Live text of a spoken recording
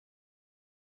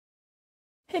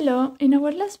Hello! In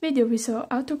our last video we saw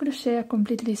how to crochet a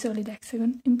completely solid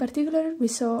hexagon. In particular we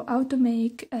saw how to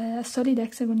make a solid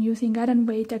hexagon using iron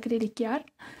weight acrylic yarn,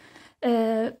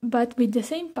 but with the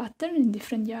same pattern in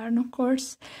different yarn, of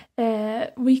course.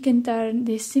 We can turn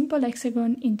this simple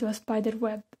hexagon into a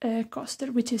spiderweb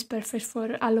coaster, which is perfect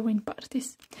for Halloween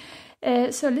parties.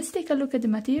 So let's take a look at the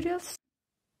materials.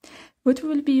 What we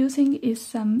will be using is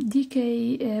some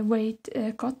DK weight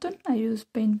cotton. I use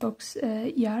Paint Box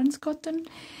Yarns cotton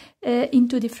in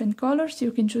two different colors.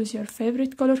 You can choose your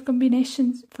favorite color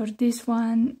combinations. For this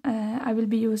one I will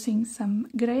be using some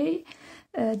gray.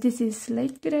 This is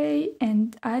slate gray,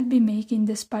 and I'll be making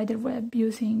the spider web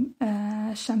using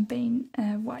champagne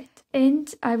white.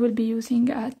 And I will be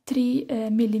using a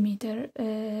 3mm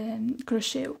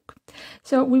crochet hook.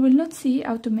 So we will not see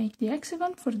how to make the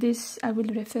hexagon. For this I will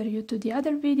refer you to the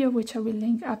other video, which I will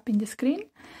link up in the screen.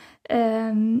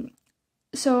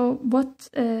 So what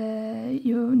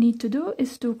you need to do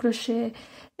is to crochet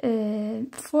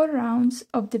 4 rounds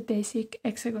of the basic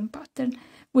hexagon pattern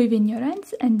within your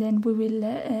ends, and then we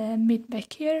will meet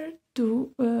back here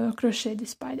to crochet the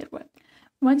spider web.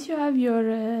 Once you have your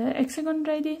hexagon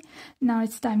ready, now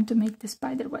it's time to make the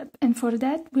spider web, and for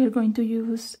that we're going to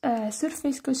use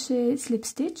surface crochet slip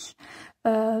stitch.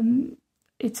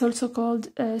 It's also called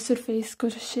surface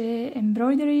crochet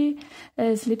embroidery,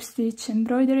 slip stitch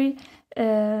embroidery,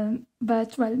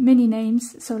 but well, many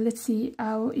names, so let's see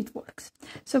how it works.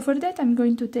 So for that I'm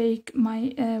going to take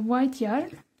my white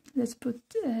yarn. Let's put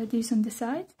this on the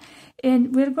side,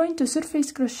 and we're going to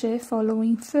surface crochet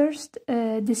following first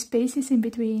the spaces in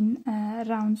between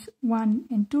rounds 1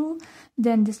 and 2,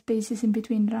 then the spaces in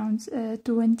between rounds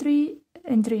 2 and 3,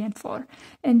 and 3 and 4,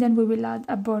 and then we will add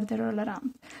a border all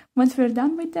around. Once we're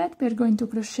done with that, we're going to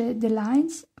crochet the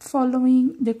lines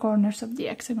following the corners of the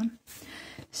hexagon.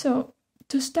 So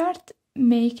to start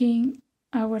making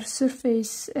our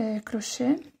surface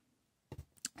crochet,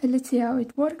 let's see how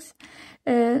it works.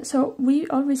 So we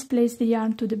always place the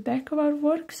yarn to the back of our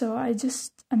work, so I'm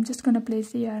just gonna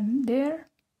place the yarn there,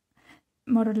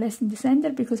 more or less in the center,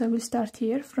 because I will start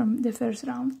here from the first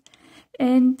round,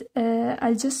 and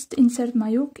I'll just insert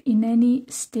my hook in any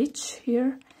stitch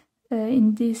here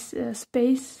in this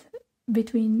space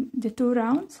between the 2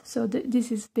 rounds. So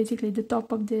this is basically the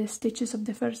top of the stitches of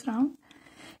the first round,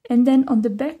 and then on the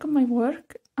back of my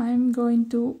work I'm going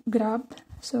to grab,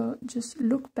 so just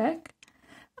look back,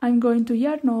 I'm going to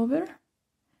yarn over,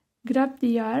 grab the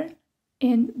yarn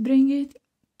and bring it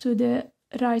to the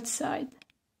right side.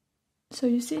 So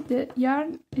you see the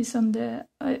yarn is on the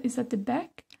is at the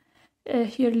back.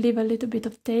 Here leave a little bit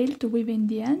of tail to weave in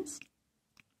the ends,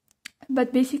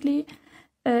 but basically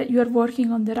you are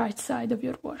working on the right side of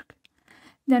your work.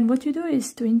 Then what you do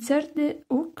is to insert the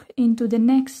hook into the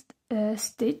next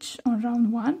stitch on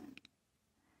round 1,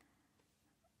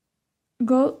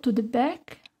 go to the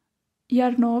back,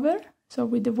 yarn over, so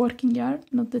with the working yarn,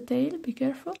 not the tail, be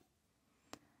careful,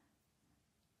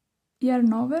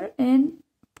 yarn over and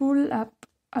pull up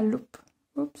a loop.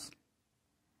 Oops.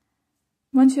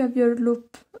 Once you have your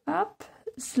loop up,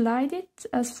 slide it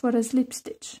as for a slip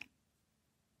stitch,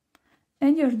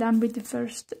 and you're done with the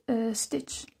first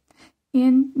stitch.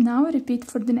 And now repeat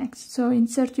for the next. So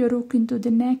insert your hook into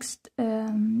the next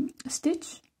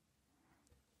stitch,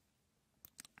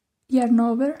 yarn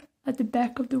over at the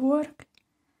back of the work,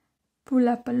 pull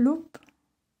up a loop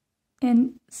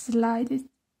and slide it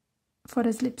for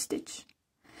a slip stitch,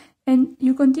 and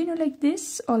you continue like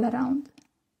this all around.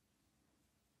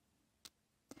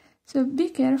 So be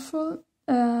careful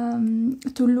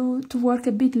to work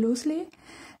a bit loosely,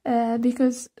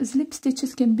 because slip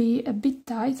stitches can be a bit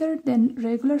tighter than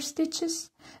regular stitches,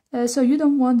 so you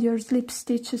don't want your slip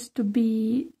stitches to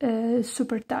be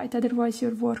super tight, otherwise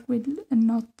your work will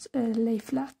not lay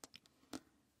flat.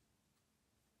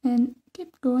 And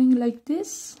keep going like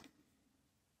this.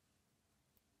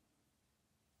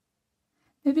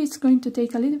 Maybe it's going to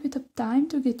take a little bit of time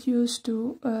to get used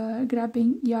to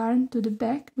grabbing yarn to the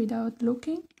back without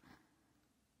looking.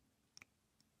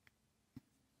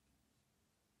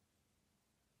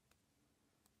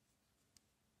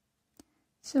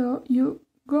 So you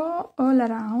go all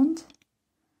around,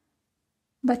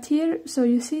 but here, so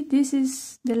you see this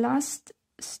is the last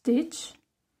stitch.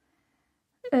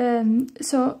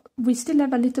 So we still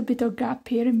have a little bit of gap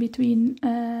here in between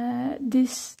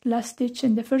this last stitch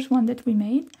and the first one that we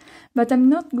made, but I'm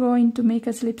not going to make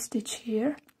a slip stitch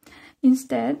here.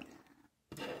 Instead,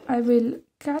 I will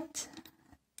cut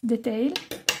the tail,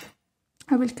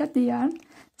 I will cut the yarn,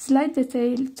 slide the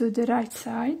tail to the right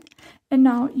side, and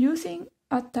now using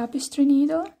a tapestry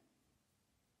needle,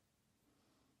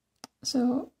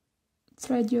 so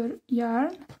thread your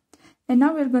yarn, and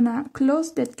now we're gonna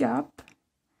close that gap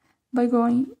by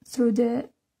going through the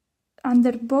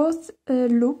under both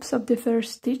loops of the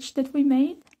first stitch that we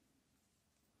made.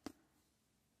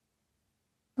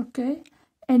 Okay,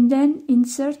 and then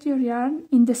insert your yarn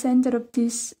in the center of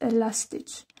this last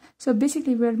stitch. So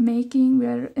basically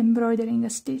we're embroidering a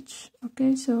stitch.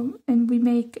 Okay, so, and we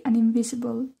make an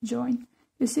invisible join.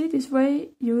 You see, this way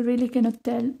you really cannot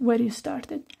tell where you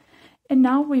started. And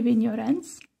now weave in your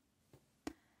ends.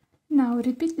 Now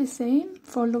repeat the same,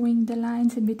 following the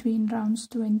lines in between rounds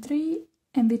 2 and 3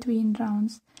 and between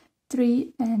rounds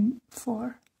 3 and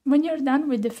 4. When you're done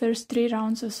with the first 3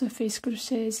 rounds of surface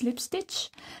crochet slip stitch,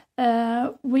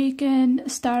 we can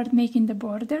start making the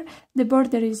border. The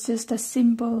border is just a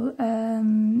simple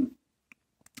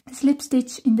slip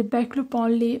stitch in the back loop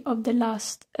only of the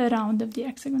last round of the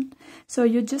hexagon. So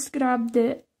you just grab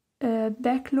the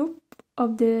back loop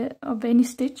of any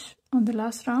stitch on the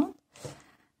last round,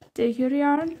 take your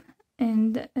yarn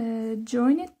and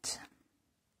join it,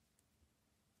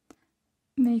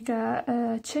 make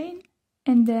a chain,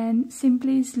 and then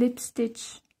simply slip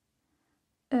stitch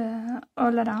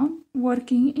all around,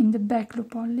 working in the back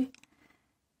loop only.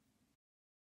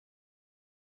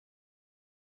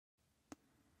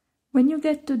 When you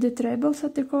get to the trebles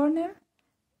at the corner,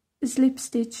 slip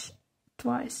stitch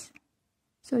twice.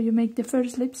 So you make the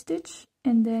first slip stitch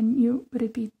and then you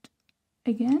repeat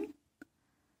again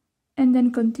and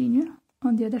then continue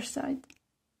on the other side.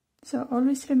 So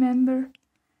always remember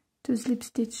to slip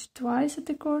stitch twice at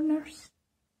the corners,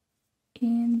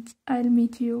 and I'll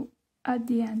meet you at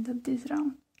the end of this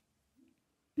round.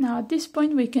 Now at this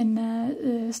point we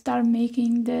can start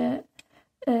making the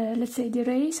let's say the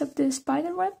race of the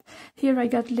spider web. Here I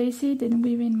got lazy, didn't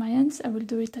weave in my ends. I will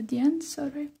do it at the end,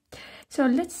 sorry. So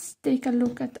let's take a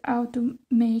look at how to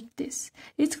make this.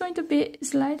 It's going to be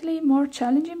slightly more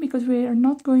challenging because we are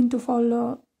not going to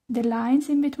follow the lines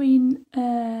in between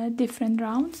different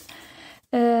rounds,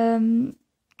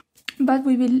 but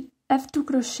we will have to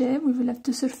crochet, we will have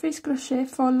to surface crochet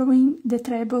following the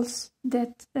trebles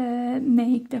that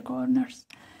make the corners.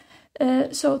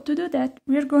 So to do that,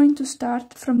 we are going to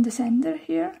start from the center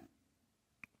here,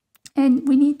 and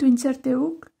we need to insert the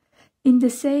hook in the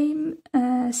same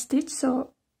stitch.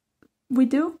 So we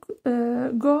do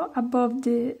go above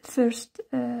the first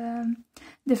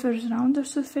round of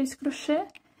surface crochet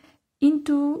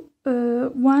into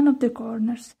one of the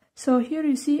corners. So here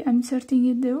you see I'm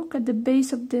inserting the hook at the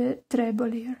base of the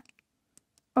treble here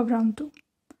of round 2.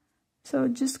 So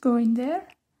just go in there,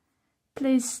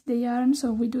 place the yarn,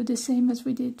 so we do the same as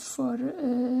we did for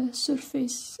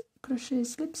surface crochet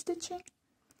slip stitching,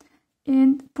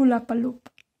 and pull up a loop.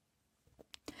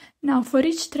 Now for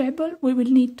each treble we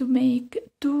will need to make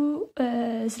 2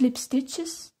 slip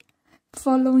stitches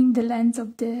following the length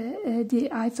of the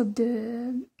height of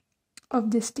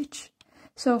the stitch.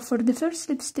 So for the first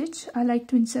slip stitch I like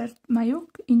to insert my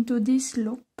hook into this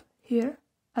loop here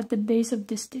at the base of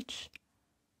the stitch.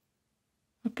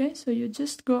 Okay, so you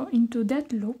just go into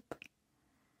that loop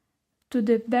to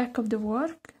the back of the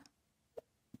work,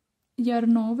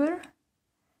 yarn over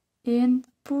and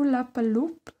pull up a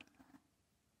loop,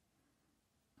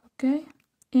 okay,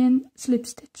 and slip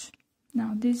stitch.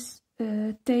 Now this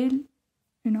tail,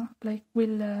 you know, like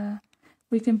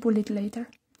we can pull it later.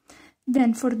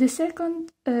 Then for the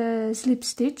second slip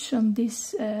stitch on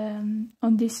this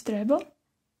treble,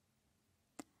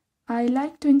 I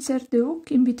like to insert the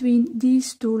hook in between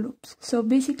these 2 loops, so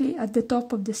basically at the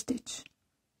top of the stitch.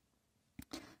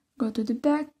 Go to the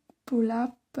back, pull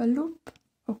up a loop,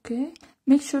 okay,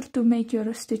 make sure to make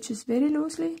your stitches very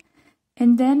loosely,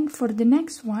 and then for the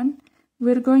next one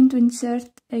we're going to insert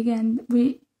again,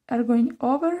 we are going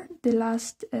over the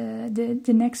last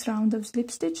the next round of slip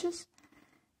stitches,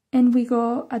 and we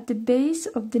go at the base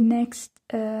of the next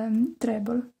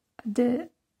treble, the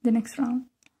next round,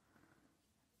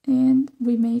 and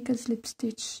we make a slip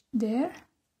stitch there.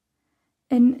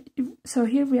 And so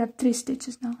here we have 3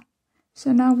 stitches now.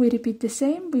 So now we repeat the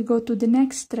same, we go to the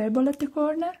next treble at the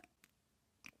corner,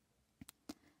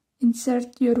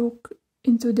 insert your hook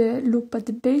into the loop at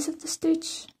the base of the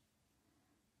stitch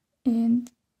and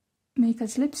make a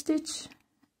slip stitch,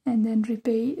 and then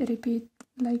repeat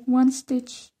like 1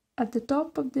 stitch at the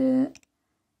top of the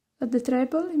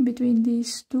treble in between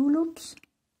these 2 loops.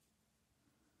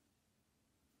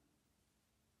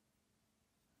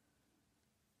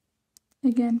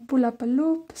 Again, pull up a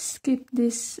loop, skip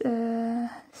these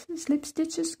slip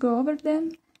stitches, go over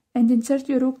them, and insert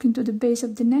your hook into the base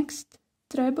of the next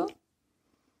treble.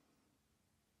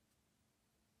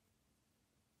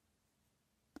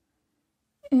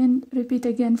 and repeat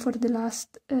again for the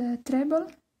last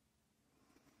treble,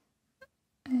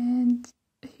 and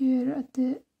here at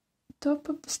the top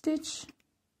of the stitch,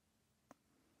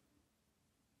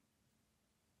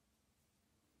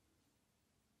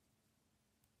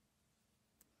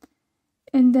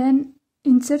 and then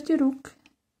insert your hook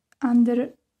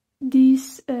under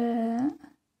these 2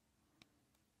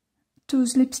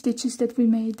 slip stitches that we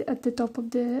made at the top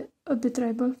of the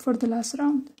treble for the last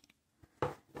round.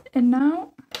 And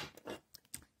now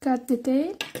cut the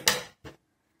tail,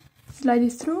 slide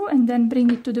it through, and then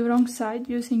bring it to the wrong side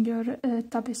using your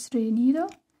tapestry needle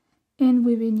and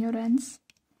weave in your ends.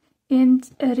 And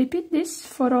repeat this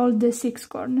for all the 6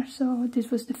 corners. So this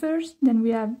was the first, then we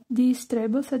have these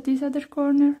trebles at this other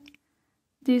corner,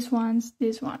 these ones,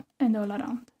 this one, and all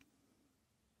around.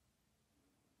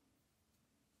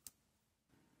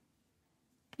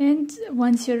 And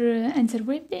once your ends are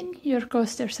weaved in, your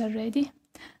coasters are ready.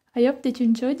 I hope that you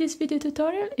enjoyed this video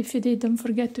tutorial. If you did, don't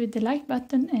forget to hit the like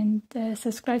button and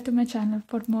subscribe to my channel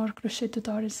for more crochet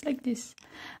tutorials like this.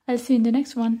 I'll see you in the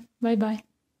next one. Bye bye.